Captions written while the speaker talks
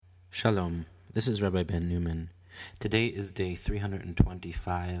Shalom, this is Rabbi Ben Newman. Today is day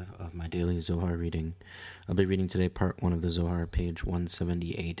 325 of my daily Zohar reading. I'll be reading today part 1 of the Zohar, page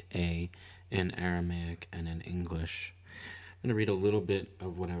 178a, in Aramaic and in English. I'm going to read a little bit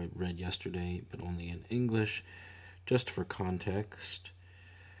of what I read yesterday, but only in English, just for context.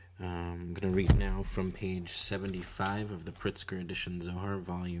 I'm going to read now from page 75 of the Pritzker edition Zohar,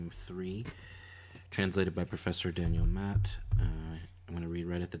 volume 3, translated by Professor Daniel Matt. I'm going to read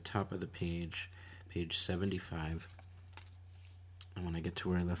right at the top of the page 75. And when I get to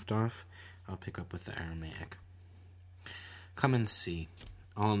where I left off, I'll pick up with the Aramaic. Come and see.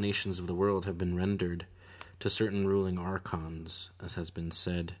 All nations of the world have been rendered to certain ruling archons, as has been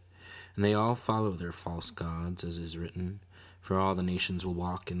said, and they all follow their false gods, as is written, for all the nations will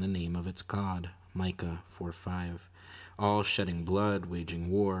walk in the name of its God. Micah 4:5. All shedding blood, waging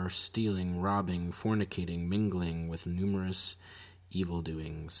war, stealing, robbing, fornicating, mingling with numerous evil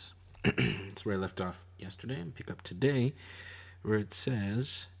doings. That's where I left off yesterday, and pick up today, where it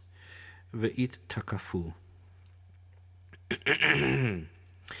says, Ve'it takafu. Ve'it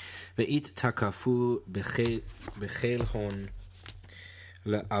takafu bechel hon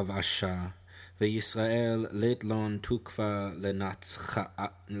le'avasha, ve'Yisrael letlon tukva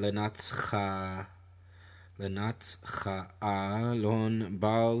lenatzcha lon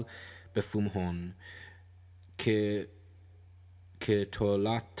bal befumhon,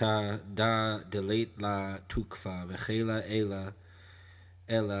 Ketolata da delet la tukva vechela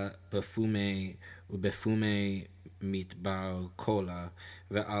ela befume ubefume mitbar kola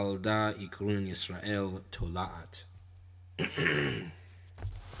ve'al da ikrun Yisrael tolaat.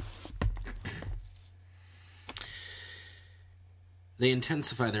 They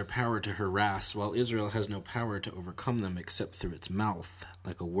intensify their power to harass, while Israel has no power to overcome them except through its mouth,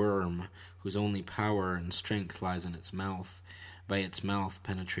 like a worm whose only power and strength lies in its mouth, by its mouth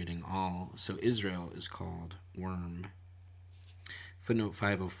penetrating all. So Israel is called worm. Footnote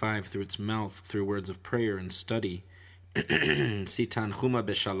 505, through its mouth, through words of prayer and study. Sitan Chuma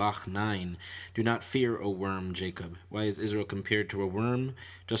Beshalach 9. Do not fear, O worm, Jacob. Why is Israel compared to a worm?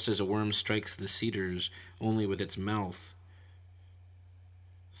 Just as a worm strikes the cedars only with its mouth,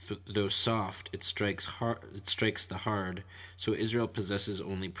 though soft, it strikes the hard. So Israel possesses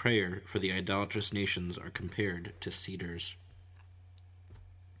only prayer, for the idolatrous nations are compared to cedars.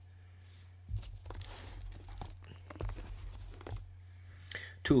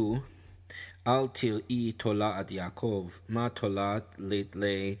 2. Al tir'i tola'at Yaakov, ma tola'at le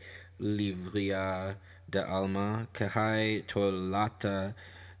livria de alma, kahai tolata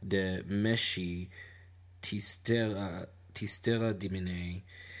de meshi tistera dimine,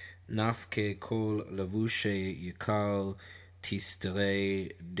 nafke kol lavushe yikal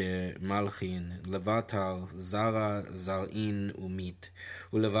tistere de malchin, levatal zara zar'in umit,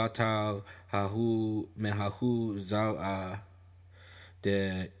 ulevatal hahu mehahu zar'a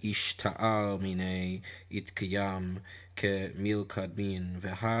de ishta'ar minei itkiyam ke milkadmin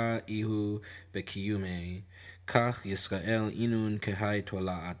veha ihu bekiyume kach Yisrael inun kehai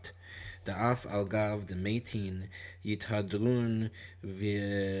tola'at da'af al gav de metin yithadrun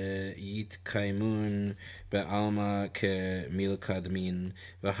v'yitkaimun be'alma ke milkadmin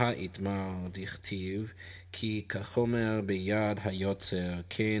veha itmar dichtiv ki kachomer beyad hayotzer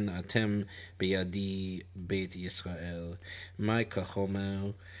ken atem beyadi beit Yisrael mai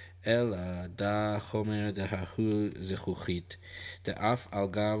kachomer ela da chomer dehahu zechuchit de'af al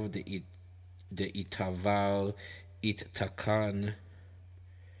gav de itaval ittakan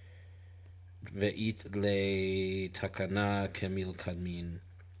ve'it le takana kemil kadmin.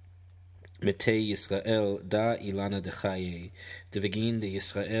 Mete Yisrael da ilana dechaye, devegin de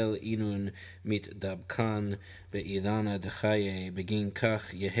Yisrael inun mit dabkan be'ilana dechaye, begin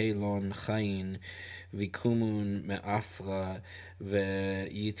kach yehelon chayin, vikumun me'afra,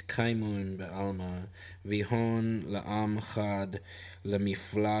 ve'yitkaimun be'alma, vihon la'am chad,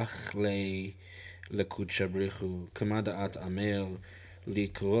 lemiflach lekutshabrichu, kamada'at amer,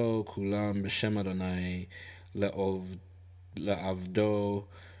 likro kulam b'shem Adonai, le'avdo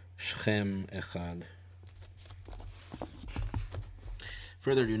Shechem echad.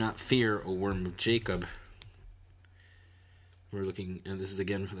 Further, do not fear, O worm of Jacob. We're looking, and this is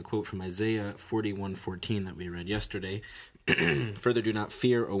again for the quote from Isaiah 41:14 that we read yesterday. Further, do not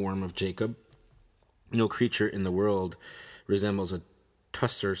fear, O worm of Jacob. No creature in the world resembles a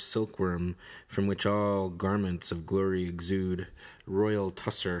tusser silkworm, from which all garments of glory exude. Royal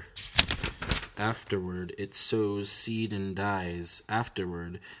tusser. Afterward, it sows seed and dies.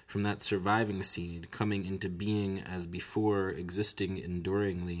 Afterward, from that surviving seed, coming into being as before, existing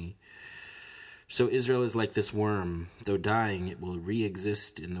enduringly, So Israel is like this worm. Though dying, it will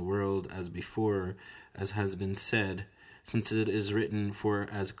re-exist in the world as before, as has been said, since it is written, "For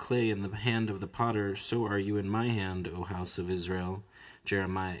as clay in the hand of the potter, so are you in my hand, O house of Israel."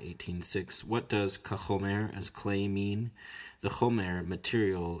 Jeremiah 18:6. What does kachomer, as clay, mean? The chomer,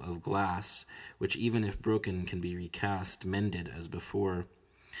 material of glass, which even if broken can be recast, mended as before.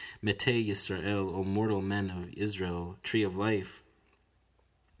 Metei Yisrael, O mortal men of Israel, tree of life.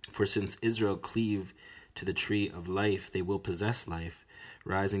 For since Israel cleave to the tree of life, they will possess life,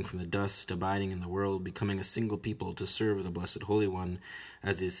 rising from the dust, abiding in the world, becoming a single people to serve the Blessed Holy One,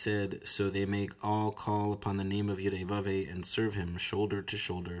 as is said, so they make all call upon the name of Yudevave and serve him shoulder to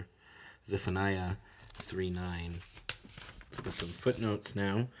shoulder. Zephaniah 3:9. So got some footnotes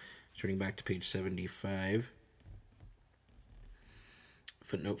now, turning back to page 75.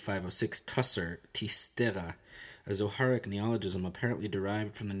 Footnote 506, Tusser, Tistera, a Zoharic neologism apparently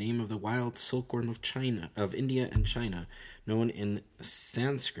derived from the name of the wild silkworm of India and China, known in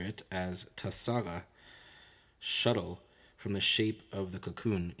Sanskrit as Tassara, shuttle, from the shape of the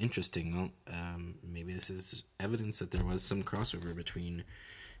cocoon. Interesting. Well, maybe this is evidence that there was some crossover between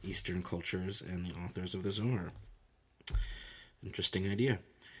Eastern cultures and the authors of the Zohar. Interesting idea.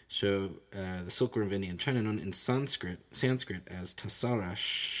 So, the silkworm of India and China, known in Sanskrit as Tassara,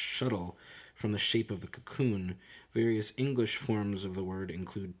 shuttle, from the shape of the cocoon. Various English forms of the word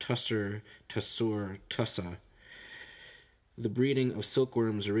include tusser, tussor, tussa. The breeding of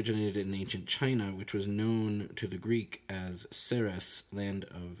silkworms originated in ancient China, which was known to the Greek as Ceres, land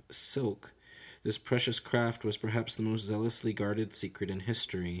of silk. This precious craft was perhaps the most zealously guarded secret in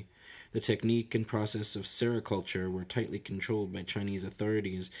history. The technique and process of sericulture were tightly controlled by Chinese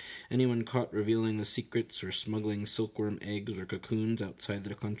authorities. Anyone caught revealing the secrets or smuggling silkworm eggs or cocoons outside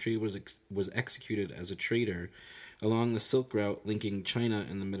the country was executed as a traitor. Along the silk route linking China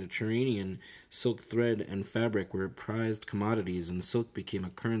and the Mediterranean, silk thread and fabric were prized commodities, and silk became a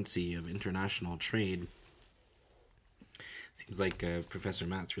currency of international trade. Seems like Professor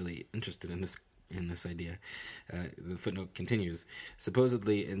Matt's really interested in this idea. The footnote continues.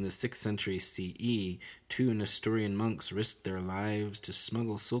 Supposedly, in the 6th century CE, 2 Nestorian monks risked their lives to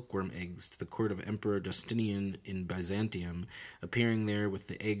smuggle silkworm eggs to the court of Emperor Justinian in Byzantium, appearing there with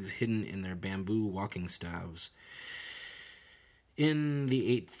the eggs hidden in their bamboo walking staves. In the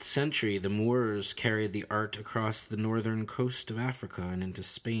 8th century, the Moors carried the art across the northern coast of Africa and into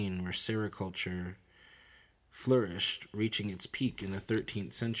Spain, where sericulture flourished, reaching its peak in the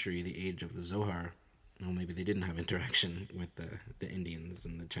 13th century, the age of the Zohar. Well, maybe they didn't have interaction with the Indians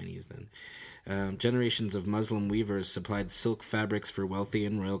and the Chinese then. Generations of Muslim weavers supplied silk fabrics for wealthy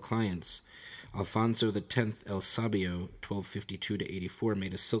and royal clients. Alfonso X El Sabio, 1252-84,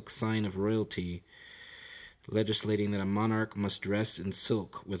 made a silk sign of royalty, legislating that a monarch must dress in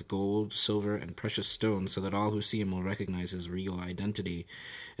silk with gold, silver, and precious stones so that all who see him will recognize his regal identity.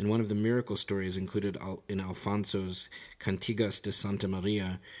 And one of the miracle stories included in Alfonso's Cantigas de Santa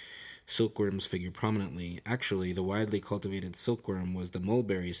Maria, silkworms figure prominently. Actually, the widely cultivated silkworm was the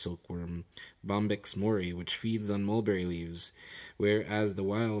mulberry silkworm, Bombyx mori, which feeds on mulberry leaves, whereas the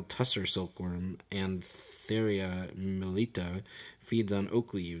wild tusser silkworm, Antheria melita, feeds on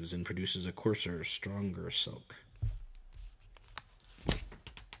oak leaves and produces a coarser, stronger silk.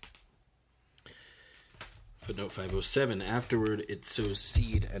 Footnote 507. Afterward, it sows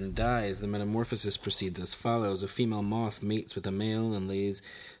seed and dies. The metamorphosis proceeds as follows. A female moth mates with a male and lays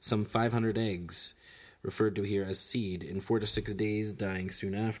some 500 eggs, referred to here as seed, in 4 to 6 days, dying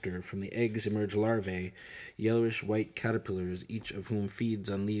soon after. From the eggs emerge larvae, yellowish-white caterpillars, each of whom feeds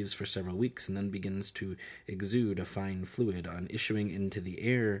on leaves for several weeks and then begins to exude a fine fluid. On issuing into the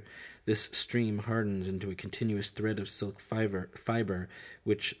air, this stream hardens into a continuous thread of silk fiber,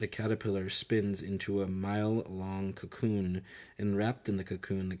 which the caterpillar spins into a mile-long cocoon. Enwrapped in the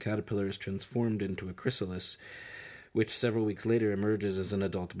cocoon, the caterpillar is transformed into a chrysalis, which several weeks later emerges as an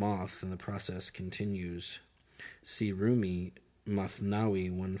adult moth, and the process continues. See Rumi,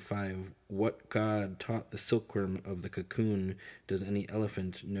 Mathnawi 1.5. What God taught the silkworm of the cocoon, does any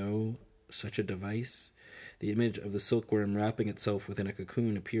elephant know such a device? The image of the silkworm wrapping itself within a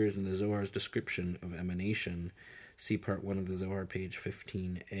cocoon appears in the Zohar's description of emanation. See part 1 of the Zohar, page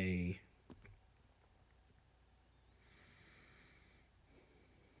 15a.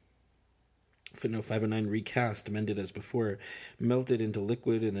 Footnote 509, recast, mended as before, melted into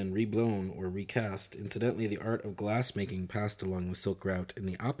liquid and then reblown or recast. Incidentally, the art of glass-making passed along the silk route in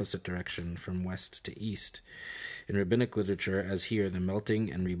the opposite direction, from west to east. In rabbinic literature, as here, the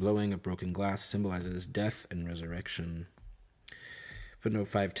melting and reblowing of broken glass symbolizes death and resurrection. Footnote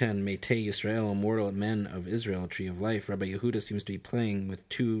 510, Metei Yisrael, immortal men of Israel, tree of life. Rabbi Yehuda seems to be playing with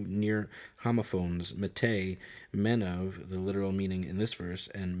two near homophones, Metei, men of, the literal meaning in this verse,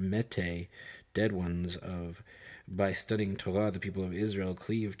 and Metei, dead ones of. By studying Torah, the people of Israel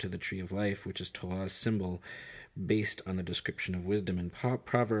cleave to the tree of life, which is Torah's symbol, based on the description of wisdom. In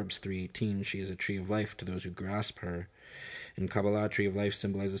Proverbs 3:18, she is a tree of life to those who grasp her. In Kabbalah, tree of life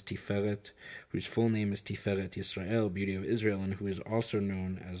symbolizes Tiferet, whose full name is Tiferet Yisrael, beauty of Israel, and who is also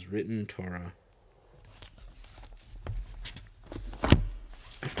known as written Torah.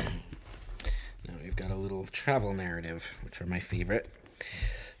 Now we've got a little travel narrative, which are my favorite.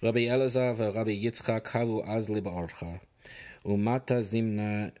 Rabbi Elazar v'Rabbi Yitzchak havu az lib'orcha. Umata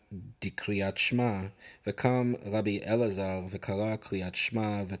zimna dikriyat shma, v'kam Rabbi Elazar v'kara kriyat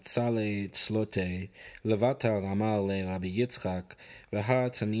shma, v'tzale tzlote, levata ramal le Rabbi Yitzchak,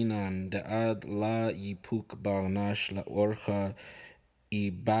 v'ha taninan de'ad la yipuk barnash la'orcha,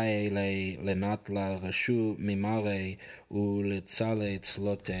 ibae le lenatla rashu mimare u'letzale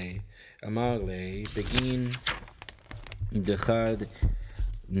tzlote. Amar le begin dechad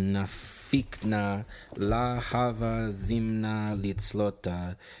nafikna la hava zimna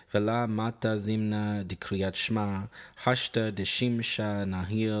litzlota vela mata zimna dikriyat shma hashta deshimsha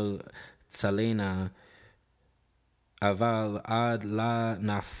nahil tzalena aval ad la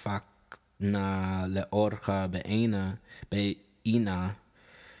nafakna leorcha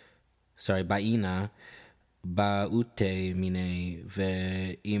baina Ba'ute mine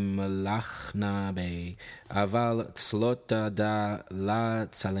ve'imlachna be aval tzlota da la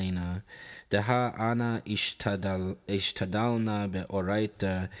tzalena deha ana ishtadalna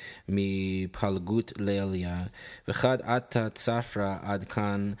be'oraita mi palgut lelia v'chad ata tzafra ad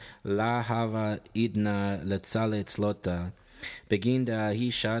kan la hava idna letzale tzlota begin da hi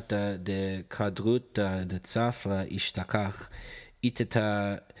shata de kadruta de tzafra ishtakach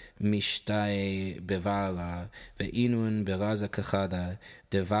iteta Mishtai bevala ve'inun beraza kachada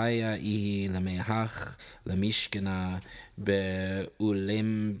devaya ihi lemehach lemishkena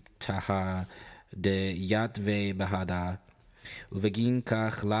be'ulem taha de yatve bahada uvegin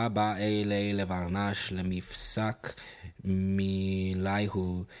kach la ba'e le levarnash lemifsak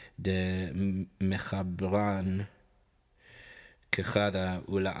milaihu de mechabran כחדה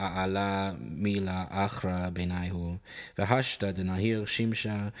ולעלה מילה אחרא בעיניהו והשתא דנהיר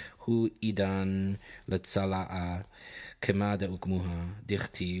שימשה הוא עידן לצלעה כמה דאוקמוה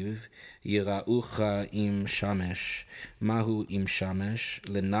דכתיב יראוך עם שמש מהו עם שמש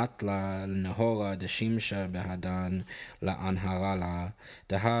לנטלה לנהורה דשימשה בהדן לאנהרה לה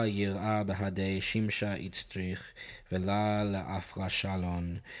דה יראה בהדי שימשה יצטריך ולה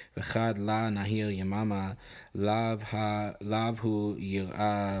לאפרשלון וחד לה נהיר יממה לאו הוא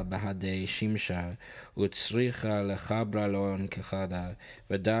יראה בהדי שימשה וצריכה לחברלון כחדה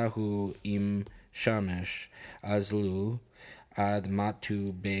ודהו עם שמש אז לו עד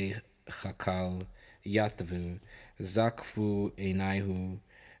מתו בחקל יתבו זקפו עיניהו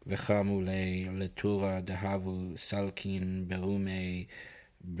וחמו לטורה דהבו סלקין ברומי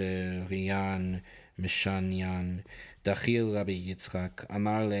בריאן משניין דחיל רבי יצחק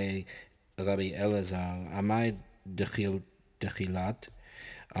אמר לרבי אלעזר עמי דחילת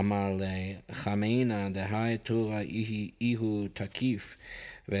אמר לחמיינה דהי טורה איהו תקיף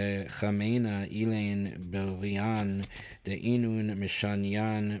וחמיינה אילן בריאן דאינון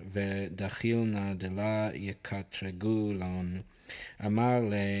משניין ודחילנה דלה יקטרגו לון אמר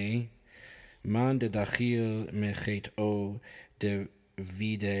מן דדחיל מחטאו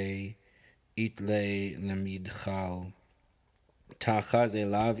דוידי איתלי למדחל תאחז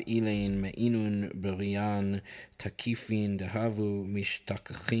אליו אילן מאינון בריאן תקיפין דהבו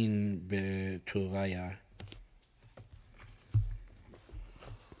משתכחין בתוריה.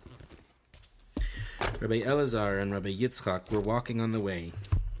 Rabbi Elazar and Rabbi Yitzchak were walking on the way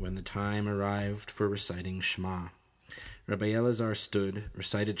when the time arrived for reciting Shema. Rabbi Elazar stood,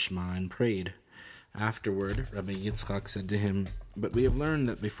 recited Shema, and prayed. Afterward, Rabbi Yitzchak said to him, "But we have learned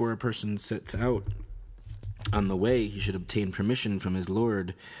that before a person sets out on the way, he should obtain permission from his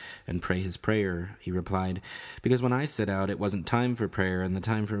Lord and pray his prayer." He replied, "Because when I set out, it wasn't time for prayer, and the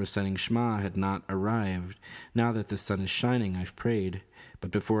time for reciting Shema had not arrived. Now that the sun is shining, I've prayed. But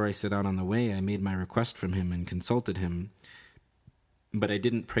before I set out on the way, I made my request from him and consulted him. But I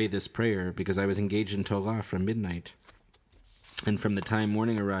didn't pray this prayer because I was engaged in Torah from midnight. And from the time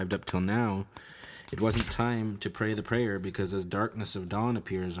morning arrived up till now, it wasn't time to pray the prayer because as darkness of dawn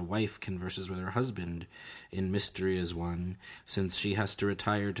appears, a wife converses with her husband in mystery as one, since she has to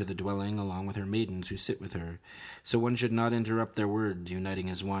retire to the dwelling along with her maidens who sit with her. So one should not interrupt their words,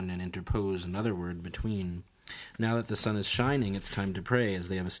 uniting as one, and interpose another word between. Now that the sun is shining, it's time to pray, as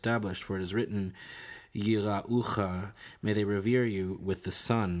they have established, for it is written, Yira'ucha, may they revere you with the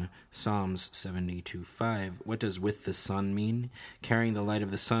sun. Psalms 72:5. What does with the sun mean? Carrying the light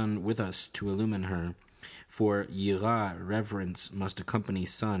of the sun with us to illumine her. For yira, reverence, must accompany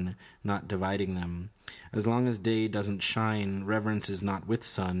sun, not dividing them. As long as day doesn't shine, reverence is not with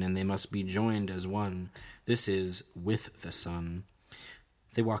sun, and they must be joined as one. This is with the sun.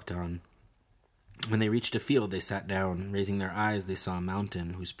 They walked on. When they reached a field, they sat down. Raising their eyes, they saw a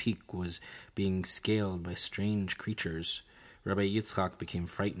mountain whose peak was being scaled by strange creatures. Rabbi Yitzchak became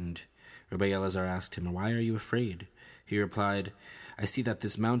frightened. Rabbi Elazar asked him, "Why are you afraid?" He replied, "I see that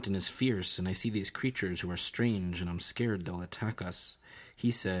this mountain is fierce, and I see these creatures who are strange, and I'm scared they'll attack us."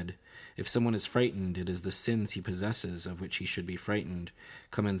 He said, "If someone is frightened, it is the sins he possesses of which he should be frightened.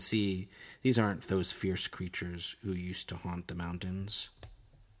 Come and see. These aren't those fierce creatures who used to haunt the mountains."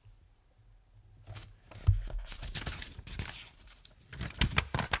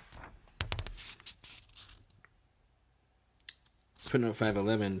 Footnote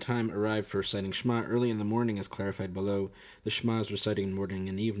 5:11. Time arrived for reciting Shema early in the morning, as clarified below. The Shema is recited in morning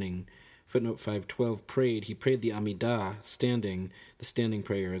and evening. Footnote 5:12. Prayed. He prayed the Amidah, standing, the standing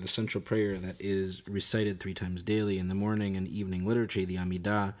prayer, the central prayer that is recited 3 times daily. In the morning and evening liturgy, the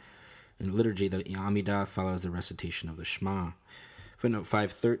Amidah follows the recitation of the Shema. Footnote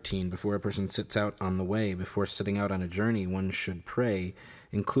 5:13. Before a person sits out on the way, before setting out on a journey, one should pray,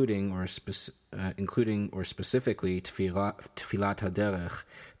 including or specifically Tfilat HaDerech,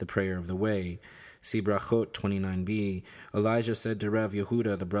 the prayer of the way. See Brachot 29b. Elijah said to Rav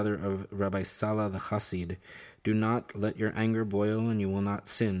Yehuda, the brother of Rabbi Salah the Chassid, "Do not let your anger boil, and you will not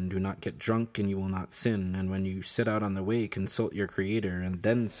sin. Do not get drunk, and you will not sin. And when you set out on the way, consult your Creator, and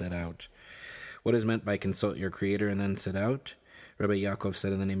then set out." What is meant by consult your Creator and then set out? Rabbi Yaakov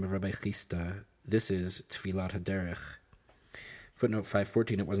said in the name of Rabbi Chisda, this is Tfilat HaDerech. Footnote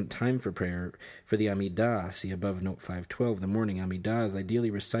 5:14, it wasn't time for prayer. For the Amidah, see above note 5:12, the morning Amidah is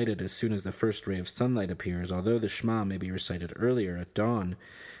ideally recited as soon as the first ray of sunlight appears, although the Shema may be recited earlier, at dawn.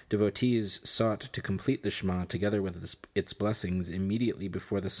 Devotees sought to complete the Shema together with its blessings immediately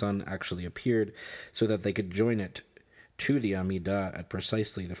before the sun actually appeared, so that they could join it to the Amidah at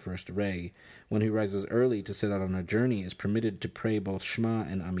precisely the first ray. One who rises early to set out on a journey is permitted to pray both Shema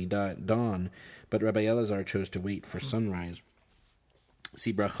and Amidah at dawn, but Rabbi Elazar chose to wait for sunrise.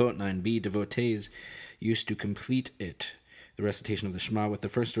 See Brachot 9b, devotees used to complete it, the recitation of the Shema, with the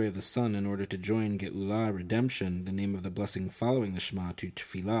first ray of the sun in order to join Ge'ulah, redemption, the name of the blessing following the Shema, to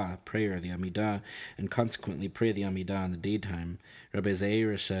Tefillah, prayer, the Amidah, and consequently pray the Amidah in the daytime. Rabbi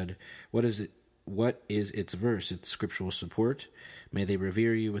Zeira said, What is its verse, its scriptural support? May they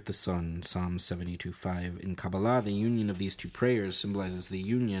revere you with the sun, Psalm 72:5. In Kabbalah, the union of these two prayers symbolizes the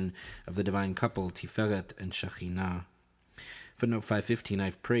union of the divine couple, Tiferet and Shekhinah. Footnote 5:15,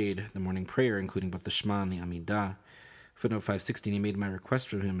 I've prayed, the morning prayer, including both the Shema and the Amidah. Footnote 5:16, I made my request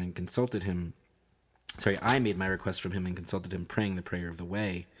from him and consulted him, praying the prayer of the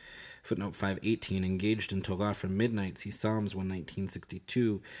way. Footnote 5:18, engaged in Torah from midnight, see Psalms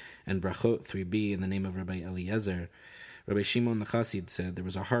 119:62 and Brachot 3b in the name of Rabbi Eliezer. Rabbi Shimon the Chassid said, there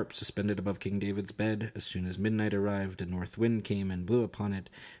was a harp suspended above King David's bed. As soon as midnight arrived, a north wind came and blew upon it,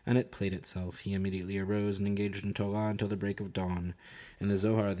 and it played itself. He immediately arose and engaged in Torah until the break of dawn. In the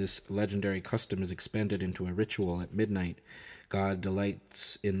Zohar, this legendary custom is expanded into a ritual at midnight. God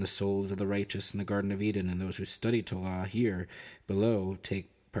delights in the souls of the righteous in the Garden of Eden, and those who study Torah here below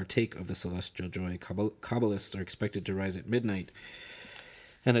partake of the celestial joy. Kabbalists are expected to rise at midnight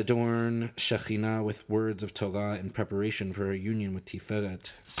and adorn Shekhinah with words of Torah in preparation for her union with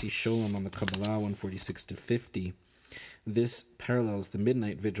Tiferet. See Sholem on the Kabbalah 146-50. This parallels the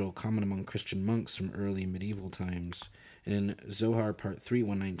midnight vigil common among Christian monks from early medieval times. In Zohar Part 3,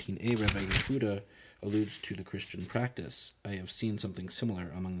 119a, Rabbi Yehuda alludes to the Christian practice. I have seen something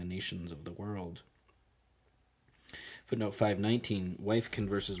similar among the nations of the world. Footnote 5:19, wife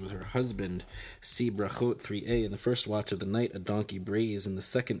converses with her husband. See Brachot 3a, in the first watch of the night a donkey brays, in the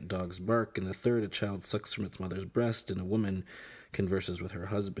second dogs bark, in the third a child sucks from its mother's breast, and a woman converses with her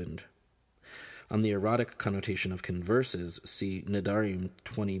husband. On the erotic connotation of converses, see Nedarim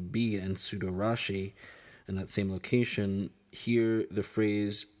 20b and Pseudo Rashi in that same location. Here the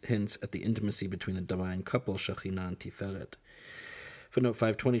phrase hints at the intimacy between the divine couple, Shekhinah and Tiferet. Footnote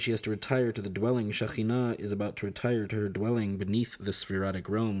 5:20, she has to retire to the dwelling. Shekhinah is about to retire to her dwelling beneath the Sephirotic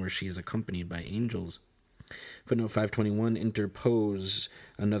realm, where she is accompanied by angels. Footnote 5:21, interpose,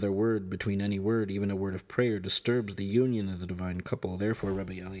 another word between any word, even a word of prayer, disturbs the union of the divine couple. Therefore,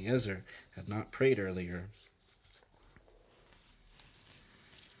 Rabbi Eliezer had not prayed earlier.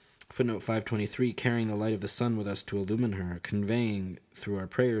 Footnote 523, carrying the light of the sun with us to illumine her, conveying through our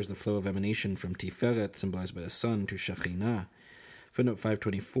prayers the flow of emanation from Tiferet, symbolized by the sun, to Shekhinah. Footnote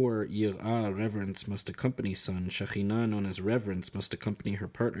 524, Yir'ah, reverence, must accompany sun. Shekhinah, known as reverence, must accompany her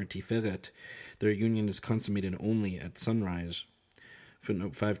partner Tiferet. Their union is consummated only at sunrise.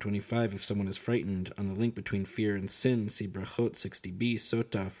 Footnote 525, if someone is frightened, on the link between fear and sin, see Brachot 60b,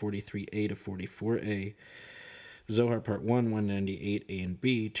 Sota 43a to 44a. Zohar Part 1, 198a and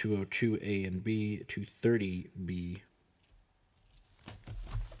b, 202a and b, 230b.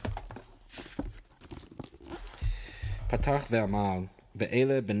 Patach ve'amar,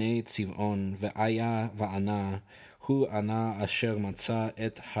 ve'ele b'nei tziv'on, ve'aya va'ana, hu ana asher matza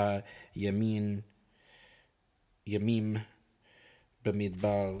et ha-yamim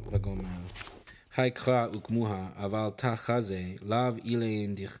b'midbar v'gomer. Haikra ukmuha, aval tachaze, lav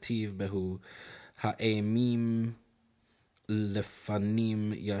ilein dichtiv behu, ha'emim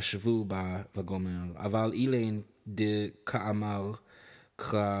lefanim yashvu ba v'gomer. Aval ilein de ka'amar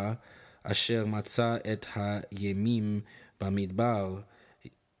kra, asher matza et ha-yemim b'midbar,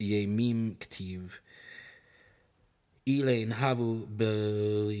 yemim ktiv. Ilein havu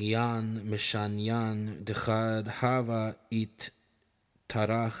b'yan meshanyan, dechad hava it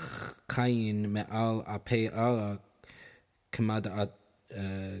tarach kain me'al apei ala, k'madaat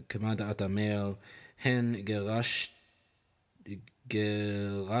amel, hen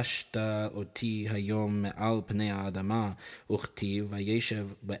gerashta oti hayom me'al pnei ha'adama, uchtiv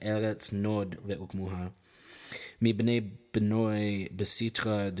vayeshev ba'eretz nod ve'ukmuha. מבני בנוי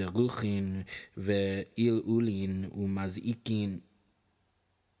בסתרא דרוכין ואילולין ומזעיקין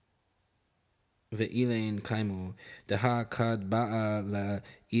ואילין קיימו, דהה כד באה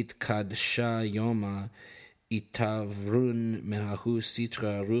להתקדשה יומא, התעברון מההו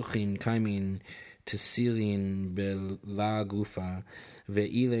סתרא רוכין קיימין, תסילין בלה גופה,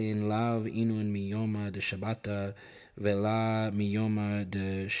 ואילין לאו אינון מיומא דשבתא, ולה מיומא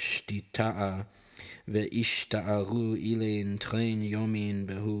דשתיתאה, ואישתערו אילין טרין יומין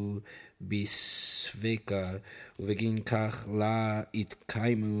בהו בספקה, ובגין כך לה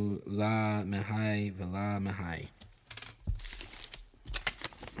התקיימו לה מהי ולה מהי.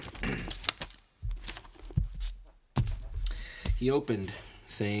 He opened,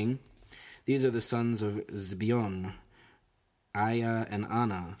 saying, these are the sons of Zibeon, Aya and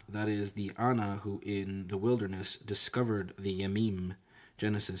Anna, that is, the Anna who in the wilderness discovered the Yemim,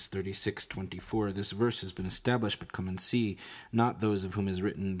 Genesis 36:24. This verse has been established, but come and see, not those of whom is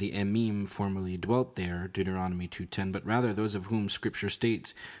written, the Emim formerly dwelt there, Deuteronomy 2:10, but rather those of whom Scripture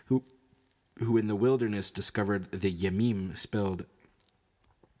states, who in the wilderness discovered the Yemim, spelled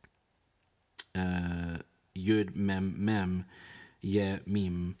Yud Mem Mem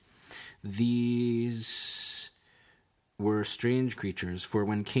Yemim. These were strange creatures, for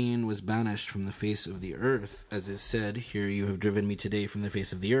when Cain was banished from the face of the earth, as is said, here you have driven me today from the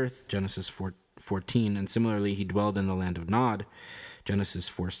face of the earth, Genesis 4:14, and similarly he dwelled in the land of Nod, Genesis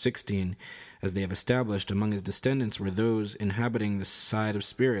 4:16, as they have established, among his descendants were those inhabiting the side of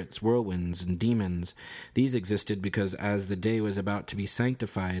spirits, whirlwinds, and demons. These existed because as the day was about to be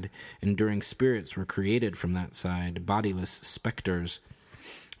sanctified, enduring spirits were created from that side, bodiless specters.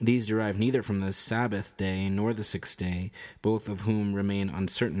 These derive neither from the Sabbath day nor the sixth day, both of whom remain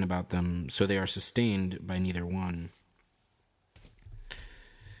uncertain about them, so they are sustained by neither one.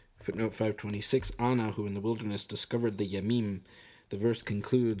 Footnote 526, Anna, who in the wilderness discovered the Yemim, the verse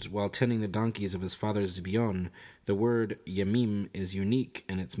concludes, while tending the donkeys of his father Zibeon. The word Yemim is unique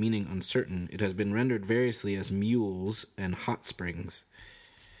and its meaning uncertain. It has been rendered variously as mules and hot springs.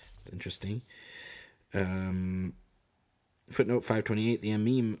 That's interesting. Footnote 528, the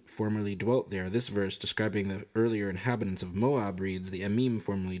Emim formerly dwelt there. This verse, describing the earlier inhabitants of Moab, reads, the Emim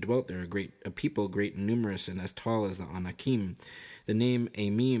formerly dwelt there, a people great and numerous and as tall as the Anakim. The name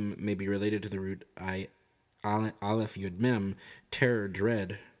Emim may be related to the root Aleph Yud Mem, terror,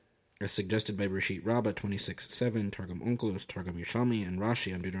 dread, as suggested by Bereshit Rabbah 26:7, Targum Onkelos, Targum Yerushalmi, and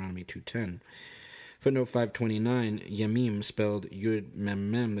Rashi on Deuteronomy 2:10. Footnote 529, Yemim, spelled Yud Mem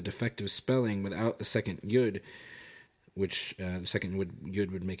Mem, the defective spelling without the second Yud, which the second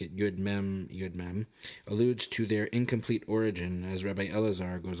Yud would make it Yud Mem, alludes to their incomplete origin, as Rabbi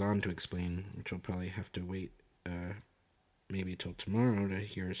Elazar goes on to explain, which we'll probably have to wait maybe till tomorrow to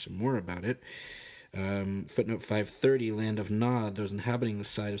hear some more about it. Footnote 530, land of Nod, those inhabiting the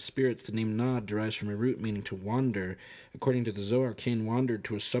side of spirits. The name Nod derives from a root meaning to wander. According to the Zohar, Cain wandered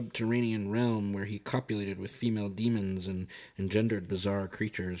to a subterranean realm where he copulated with female demons and engendered bizarre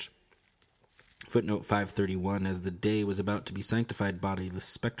creatures. Footnote 531, as the day was about to be sanctified, bodiless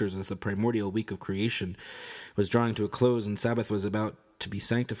specters, as the primordial week of creation was drawing to a close, and Sabbath was about to be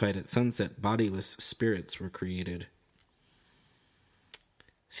sanctified at sunset, bodiless spirits were created.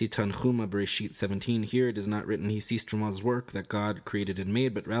 See Tanchuma, Bereshit 17. Here it is not written, he ceased from all his work that God created and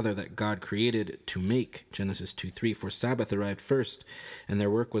made, but rather that God created to make. Genesis 2:3. For Sabbath arrived first, and their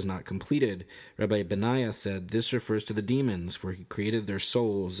work was not completed. Rabbi Benaiah said, this refers to the demons, for he created their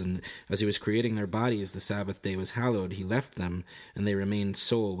souls, and as he was creating their bodies, the Sabbath day was hallowed. He left them, and they remained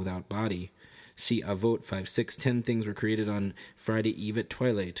soul without body. See Avot 5:6. 10 things were created on Friday Eve at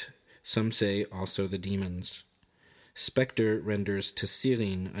twilight. Some say also the demons. Spectre renders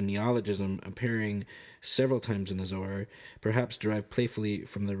tesirin, a neologism appearing several times in the Zohar, perhaps derived playfully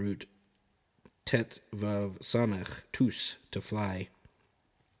from the root tet vav samech, tus, to fly.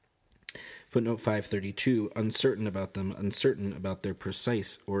 Footnote 532, uncertain about them, uncertain about their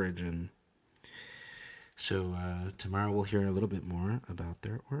precise origin. So tomorrow we'll hear a little bit more about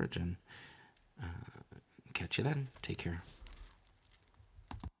their origin. Catch you then. Take care.